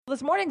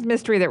This morning's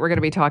mystery that we're going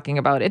to be talking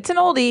about, it's an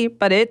oldie,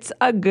 but it's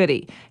a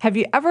goodie. Have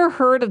you ever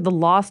heard of the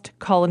lost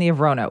colony of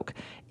Roanoke?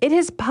 It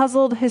has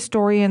puzzled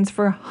historians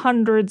for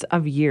hundreds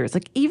of years.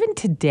 Like even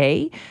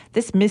today,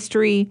 this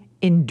mystery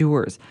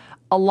endures,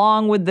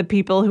 along with the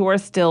people who are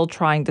still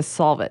trying to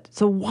solve it.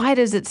 So why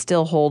does it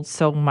still hold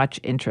so much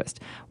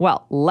interest?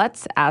 Well,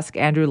 let's ask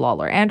Andrew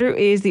Lawler. Andrew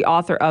is the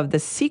author of The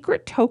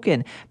Secret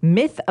Token,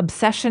 Myth,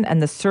 Obsession,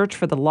 and the Search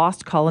for the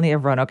Lost Colony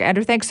of Roanoke.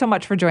 Andrew, thanks so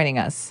much for joining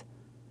us.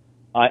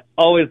 I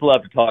always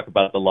love to talk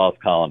about the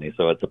lost colony,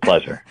 so it's a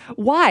pleasure.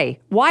 Why?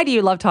 Why do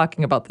you love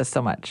talking about this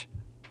so much?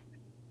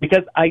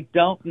 Because I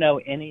don't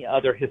know any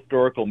other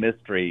historical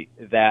mystery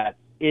that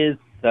is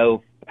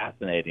so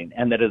fascinating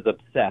and that has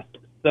obsessed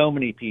so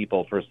many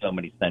people for so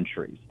many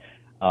centuries.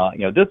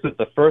 This was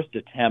the first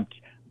attempt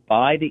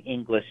by the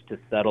English to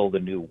settle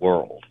the New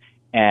World,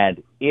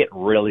 and it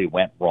really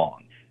went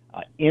wrong.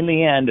 In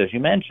the end, as you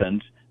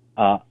mentioned,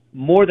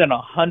 more than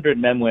 100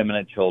 men, women,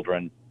 and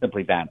children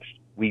simply vanished.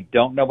 We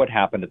don't know what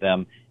happened to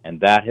them,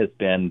 and that has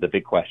been the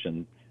big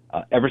question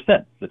ever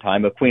since the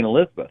time of Queen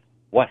Elizabeth.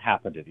 What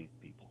happened to these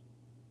people?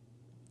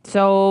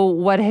 So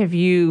what have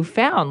you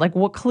found? Like,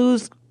 what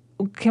clues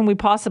can we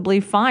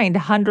possibly find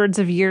hundreds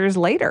of years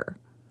later?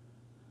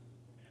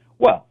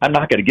 Well, I'm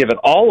not going to give it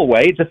all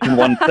away just in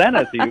one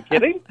sentence. Are you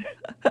kidding?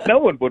 No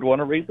one would want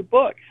to read the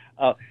book.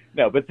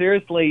 No, but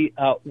seriously,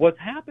 what's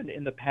happened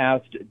in the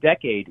past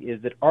decade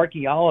is that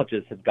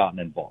archaeologists have gotten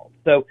involved.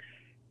 So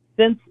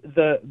since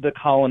the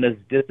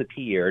colonists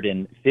disappeared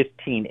in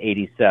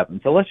 1587,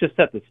 so let's just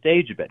set the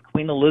stage a bit.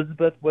 Queen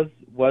Elizabeth was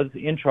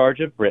in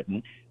charge of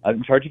Britain,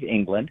 in charge of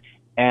England,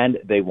 and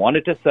they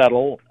wanted to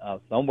settle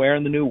somewhere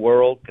in the New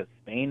World because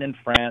Spain and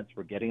France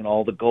were getting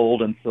all the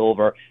gold and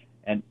silver,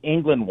 and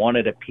England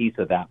wanted a piece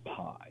of that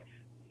pie.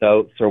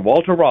 So Sir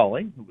Walter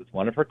Raleigh, who was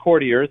one of her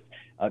courtiers,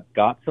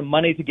 got some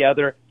money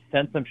together,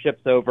 sent some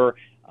ships over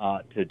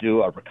to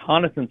do a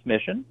reconnaissance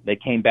mission. They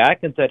came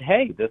back and said,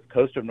 hey, this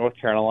coast of North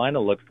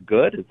Carolina looks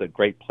good. It's a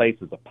great place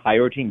as a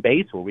pirating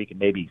base where we can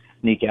maybe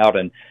sneak out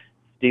and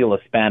steal a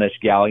Spanish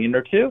galleon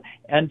or two,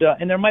 and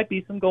there might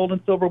be some gold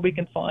and silver we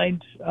can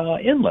find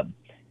inland.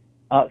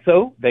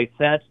 So they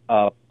sent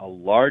a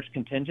large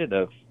contingent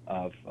of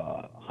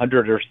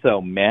 100 or so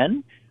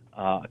men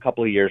a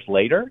couple of years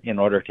later in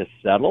order to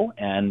settle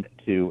and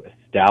to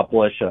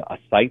establish a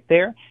site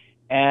there.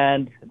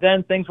 And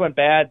then things went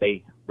bad.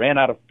 They ran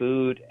out of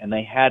food, and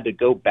they had to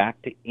go back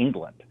to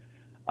England.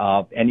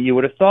 And you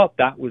would have thought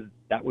that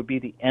would be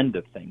the end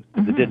of things,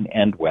 because it didn't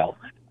end well.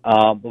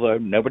 Although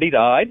nobody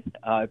died,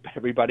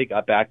 everybody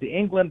got back to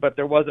England, but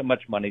there wasn't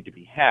much money to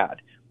be had.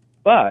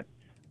 But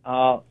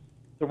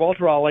Sir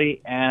Walter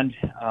Raleigh and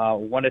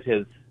one of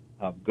his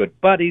good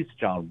buddies,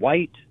 John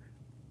White,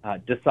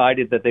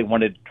 decided that they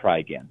wanted to try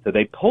again. So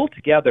they pulled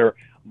together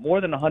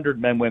more than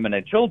 100 men, women,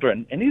 and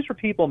children, and these were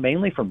people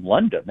mainly from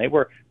London. They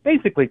were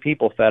basically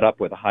people fed up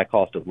with the high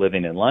cost of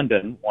living in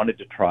London, wanted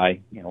to try,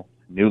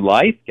 new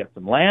life, get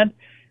some land.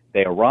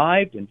 They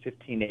arrived in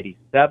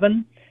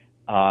 1587.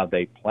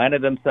 They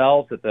planted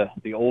themselves at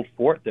the old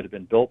fort that had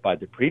been built by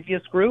the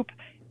previous group,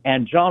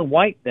 and John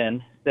White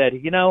then said,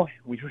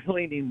 we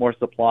really need more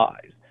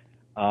supplies.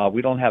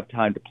 We don't have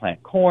time to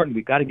plant corn.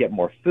 We've got to get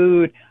more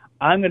food.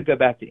 I'm going to go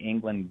back to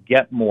England,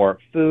 get more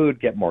food,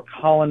 get more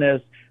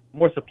colonists,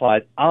 more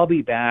supplies. I'll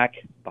be back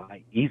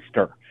by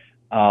Easter,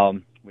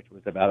 which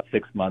was about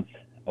 6 months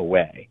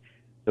away.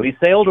 So he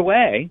sailed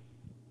away,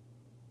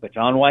 but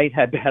John White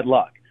had bad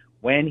luck.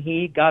 When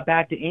he got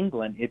back to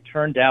England, it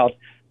turned out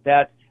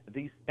that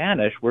the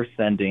Spanish were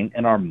sending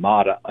an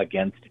armada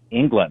against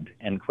England.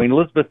 And Queen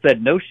Elizabeth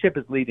said, no ship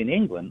is leaving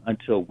England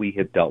until we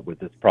have dealt with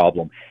this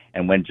problem.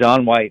 And when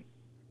John White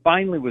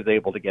finally was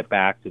able to get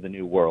back to the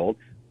New World,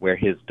 where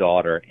his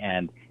daughter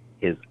and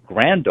his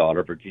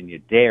granddaughter, Virginia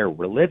Dare,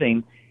 were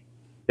living,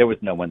 there was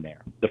no one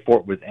there. The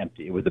fort was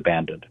empty. It was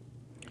abandoned.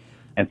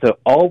 And so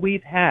all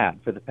we've had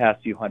for the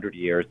past few hundred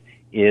years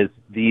is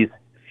these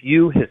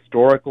few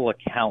historical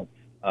accounts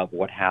of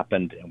what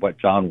happened and what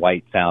John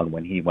White found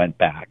when he went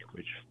back,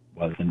 which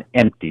was an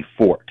empty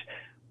fort.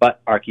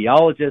 But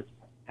archaeologists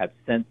have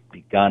since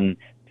begun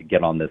to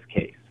get on this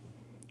case.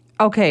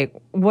 Okay,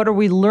 what are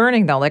we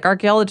learning, though? Like,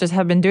 archaeologists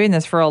have been doing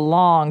this for a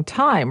long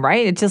time,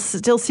 right? It just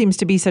still seems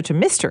to be such a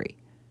mystery.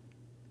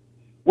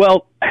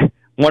 Well,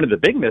 one of the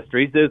big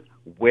mysteries is,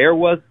 where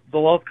was the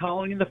lost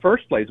colony in the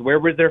first place? Where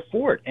was their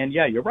fort? And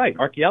yeah, you're right.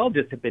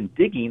 Archaeologists have been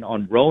digging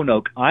on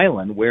Roanoke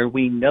Island, where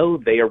we know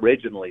they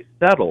originally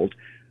settled,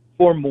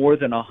 for more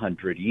than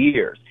 100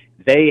 years.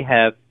 They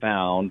have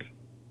found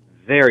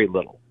very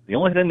little. The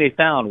only thing they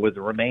found was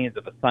the remains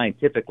of a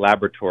scientific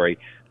laboratory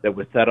that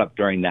was set up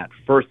during that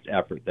first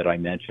effort that I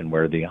mentioned,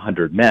 where the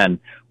 100 men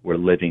were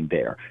living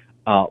there.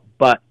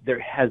 But there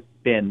has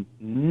been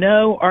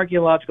no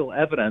archaeological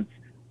evidence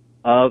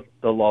of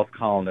the lost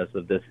colonists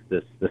of the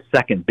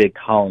second big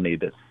colony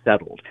that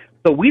settled.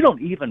 So we don't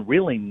even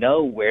really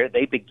know where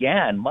they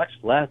began, much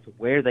less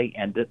where they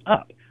ended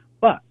up.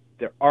 But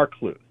there are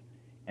clues.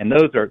 And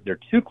there are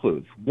two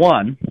clues.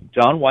 One,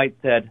 John White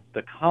said,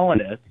 the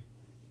colonists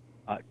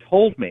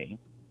told me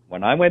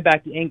when I went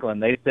back to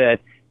England, they said,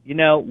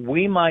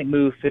 we might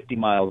move 50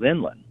 miles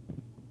inland.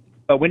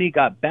 But when he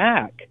got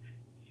back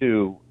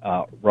to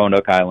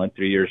Roanoke Island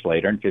 3 years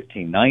later in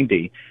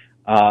 1590,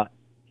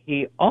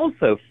 he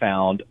also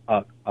found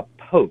a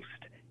post,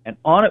 and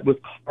on it was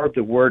carved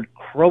the word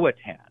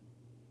Croatan.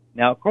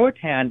 Now,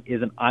 Croatan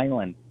is an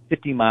island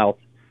 50 miles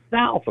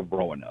south of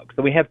Roanoke.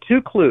 So we have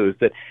two clues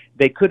that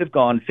they could have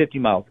gone 50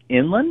 miles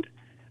inland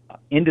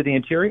into the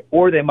interior,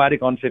 or they might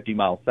have gone 50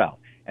 miles south.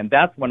 And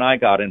that's when I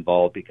got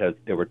involved, because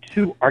there were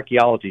two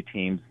archaeology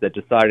teams that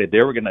decided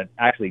they were going to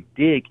actually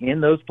dig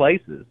in those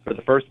places for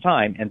the first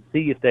time and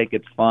see if they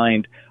could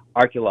find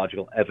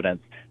archaeological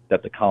evidence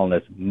that the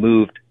colonists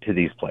moved to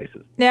these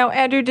places. Now,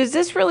 Andrew, does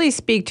this really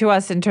speak to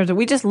us in terms of,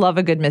 we just love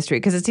a good mystery,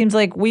 because it seems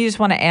like we just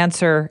want to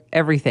answer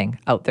everything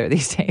out there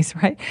these days,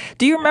 right?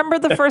 Do you remember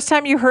the first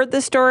time you heard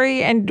this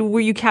story, and were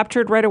you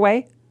captured right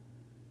away?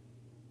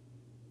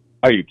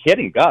 Are you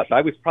kidding? Gosh,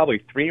 I was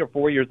probably 3 or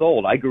 4 years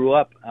old. I grew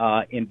up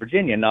in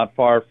Virginia, not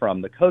far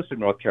from the coast of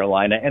North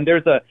Carolina, and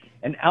there's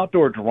an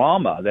outdoor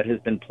drama that has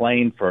been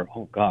playing for,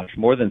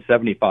 more than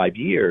 75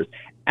 years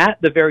at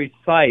the very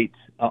site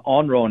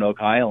on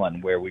Roanoke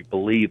Island where we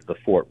believe the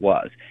fort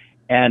was.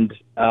 And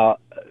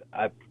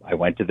I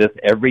went to this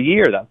every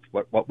year.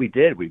 That's what we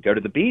did. We'd go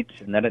to the beach,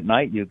 and then at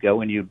night you go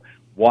and you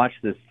watch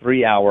this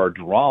 3-hour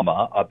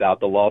drama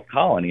about the lost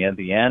colony. At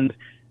the end,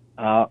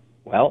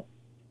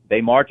 they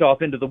march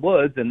off into the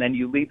woods, and then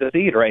you leave the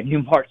theater and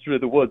you march through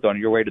the woods on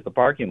your way to the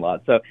parking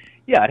lot. So,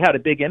 yeah, it had a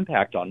big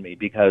impact on me,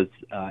 because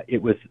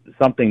it was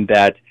something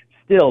that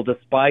still,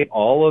 despite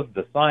all of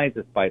the science,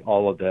 despite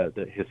all of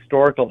the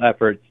historical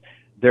efforts,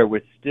 there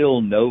was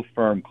still no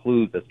firm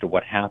clues as to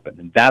what happened.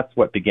 And that's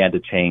what began to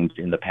change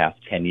in the past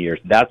 10 years.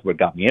 That's what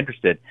got me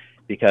interested,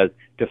 because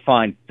to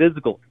find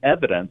physical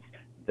evidence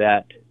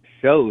that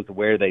shows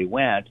where they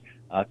went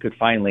could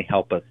finally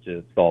help us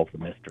to solve the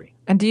mystery.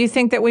 And do you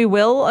think that we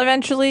will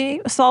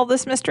eventually solve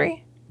this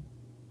mystery?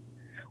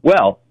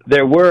 Well,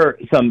 there were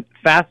some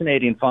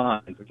fascinating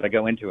finds, which I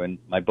go into in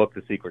my book,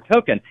 The Secret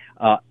Token.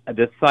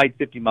 This site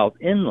 50 miles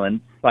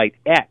inland, Site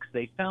X,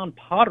 they found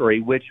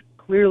pottery which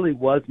clearly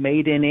was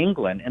made in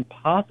England, and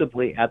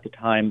possibly at the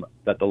time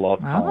that the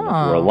lost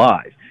colonists were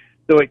alive.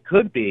 So it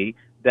could be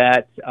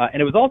that,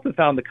 and it was also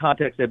found in the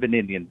context of an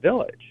Indian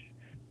village.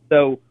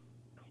 So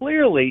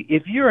clearly,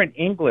 if you're an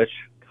English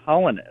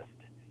colonist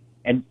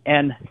and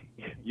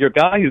your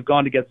guy who's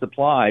gone to get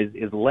supplies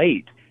is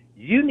late,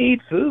 you need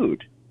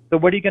food. So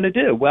what are you going to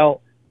do?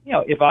 Well,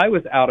 if I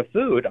was out of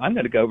food, I'm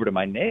going to go over to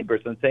my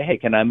neighbors and say, hey,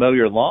 can I mow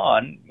your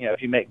lawn,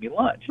 if you make me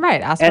lunch?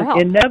 Right, ask for help.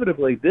 And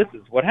inevitably, this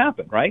is what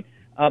happened, right?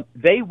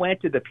 They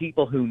went to the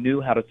people who knew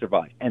how to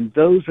survive, and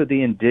those are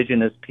the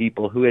indigenous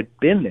people who had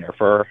been there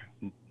for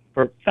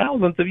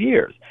thousands of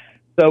years.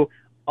 So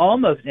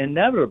almost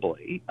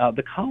inevitably,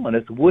 the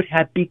colonists would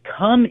have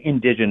become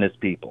indigenous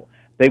people.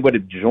 They would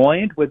have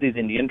joined with these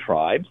Indian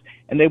tribes,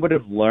 and they would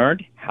have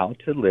learned how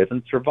to live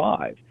and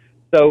survive.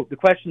 So the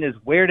question is,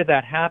 where did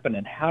that happen,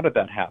 and how did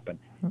that happen?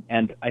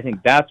 And I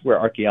think that's where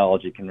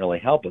archaeology can really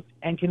help us,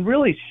 and can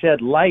really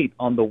shed light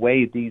on the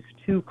way these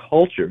two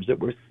cultures that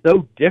were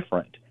so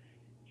different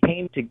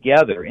came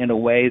together in a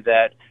way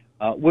that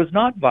was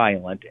not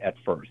violent at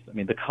first. I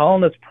mean, the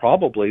colonists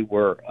probably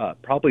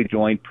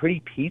joined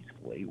pretty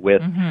peacefully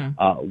with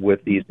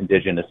these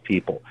indigenous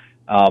people.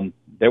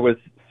 There was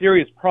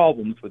serious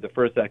problems with the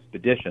first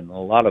expedition, a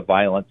lot of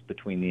violence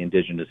between the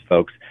indigenous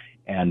folks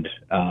and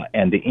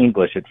the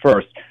English at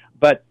first.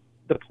 But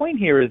the point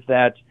here is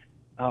that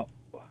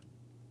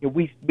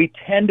we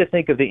tend to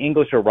think of the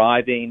English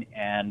arriving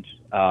and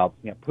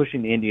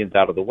pushing the Indians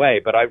out of the way,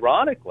 but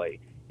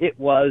ironically, it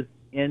was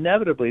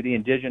inevitably the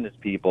indigenous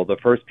people, the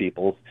first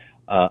peoples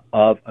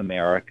of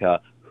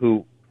America,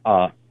 who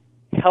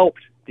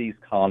helped these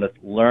colonists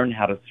learn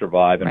how to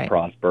survive and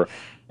prosper,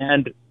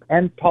 and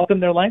taught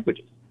them their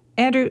languages.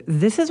 Andrew,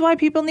 this is why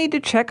people need to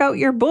check out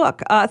your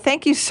book.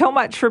 Thank you so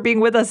much for being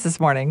with us this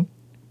morning.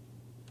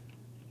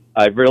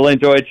 I've really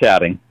enjoyed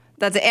chatting.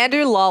 That's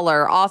Andrew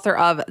Lawler, author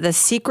of The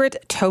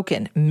Secret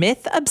Token,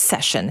 Myth,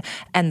 Obsession,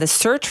 and the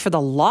Search for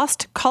the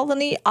Lost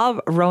Colony of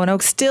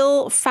Roanoke.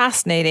 Still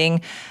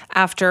fascinating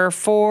after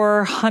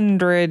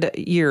 400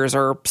 years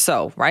or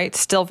so, right?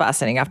 Still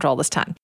fascinating after all this time.